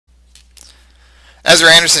Ezra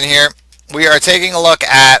Anderson here. We are taking a look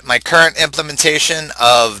at my current implementation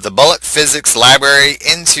of the Bullet Physics library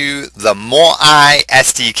into the Moai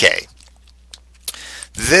Sdk.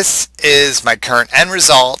 This is my current end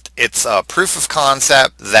result. It's a proof of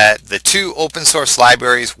concept that the two open source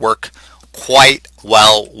libraries work quite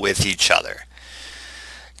well with each other.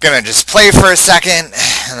 Gonna just play for a second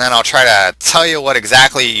and then I'll try to tell you what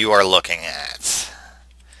exactly you are looking at.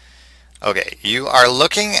 Okay, you are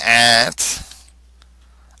looking at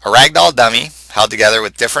a ragdoll dummy held together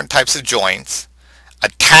with different types of joints,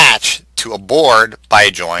 attached to a board by a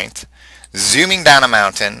joint, zooming down a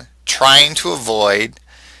mountain, trying to avoid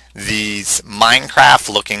these Minecraft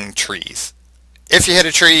looking trees. If you hit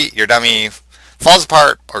a tree, your dummy falls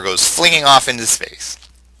apart or goes flinging off into space.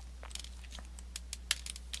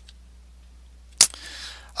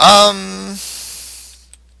 I'm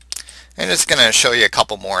just going to show you a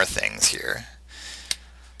couple more things here.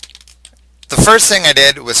 The first thing I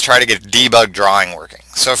did was try to get debug drawing working.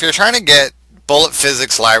 So if you're trying to get Bullet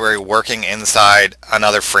Physics library working inside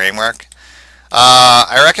another framework,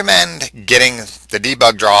 I recommend getting the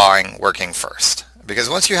debug drawing working first. Because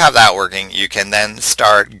once you have that working, you can then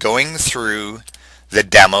start going through the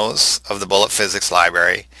demos of the Bullet Physics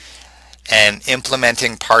library and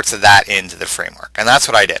implementing parts of that into the framework. And that's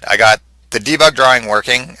what I did. I got the debug drawing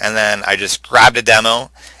working, and then I just grabbed a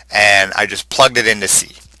demo and I just plugged it into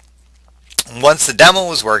C. Once the demo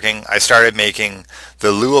was working, I started making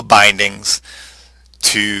the Lua bindings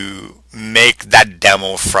to make that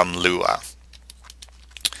demo from Lua.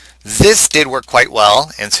 This did work quite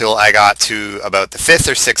well until I got to about the 5th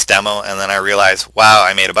or 6th demo, and then I realized, wow,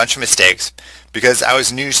 I made a bunch of mistakes because I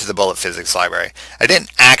was new to the Bullet Physics library. I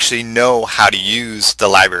didn't actually know how to use the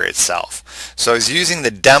library itself. So I was using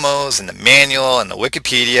the demos and the manual and the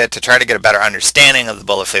Wikipedia to try to get a better understanding of the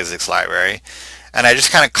Bullet Physics library. And I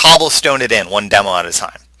just kind of cobblestoned it in one demo at a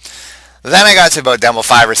time. Then I got to about demo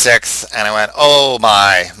 5 or 6 and I went, oh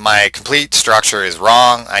my complete structure is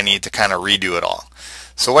wrong. I need to kind of redo it all.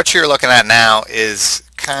 So what you're looking at now is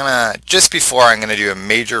kind of just before I'm going to do a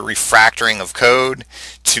major refactoring of code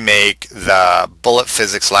to make the Bullet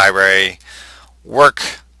Physics library work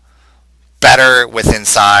better with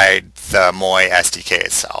inside the Moai Sdk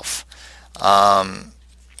itself.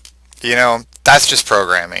 You know, that's just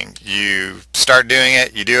programming. You start doing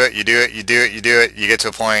it, you do it, you do it, you do it, you do it, you get to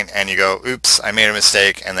a point and you go, oops, I made a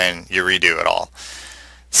mistake, and then you redo it all.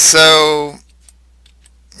 So,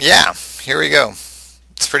 yeah, here we go.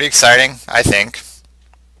 It's pretty exciting, I think,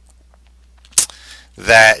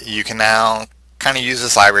 that you can now kind of use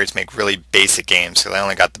this library to make really basic games. So I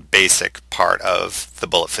only got the basic part of the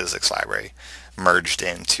Bullet Physics library merged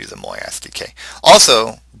into the Moai Sdk.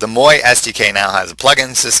 Also, the Moai Sdk now has a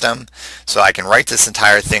plugin system, so I can write this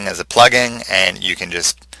entire thing as a plugin, and you can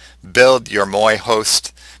just build your Moai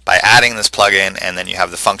host by adding this plugin, and then you have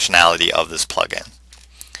the functionality of this plugin,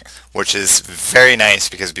 which is very nice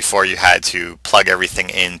because before you had to plug everything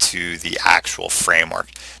into the actual framework.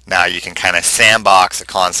 Now you can kind of sandbox a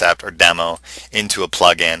concept or demo into a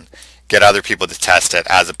plugin, get other people to test it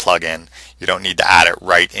as a plugin. You don't need to add it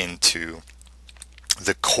right into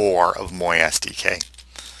the core of Moai Sdk.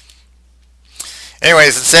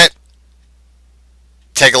 Anyways, that's it.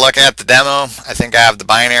 Take a look at the demo. I think I have the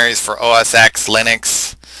binaries for OS X,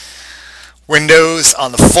 Linux, Windows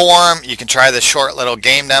on the forum. You can try this short little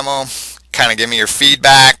game demo. Kind of give me your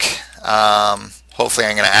feedback. Hopefully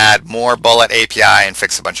I'm going to add more Bullet API and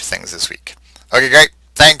fix a bunch of things this week. Okay, great.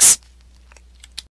 Thanks.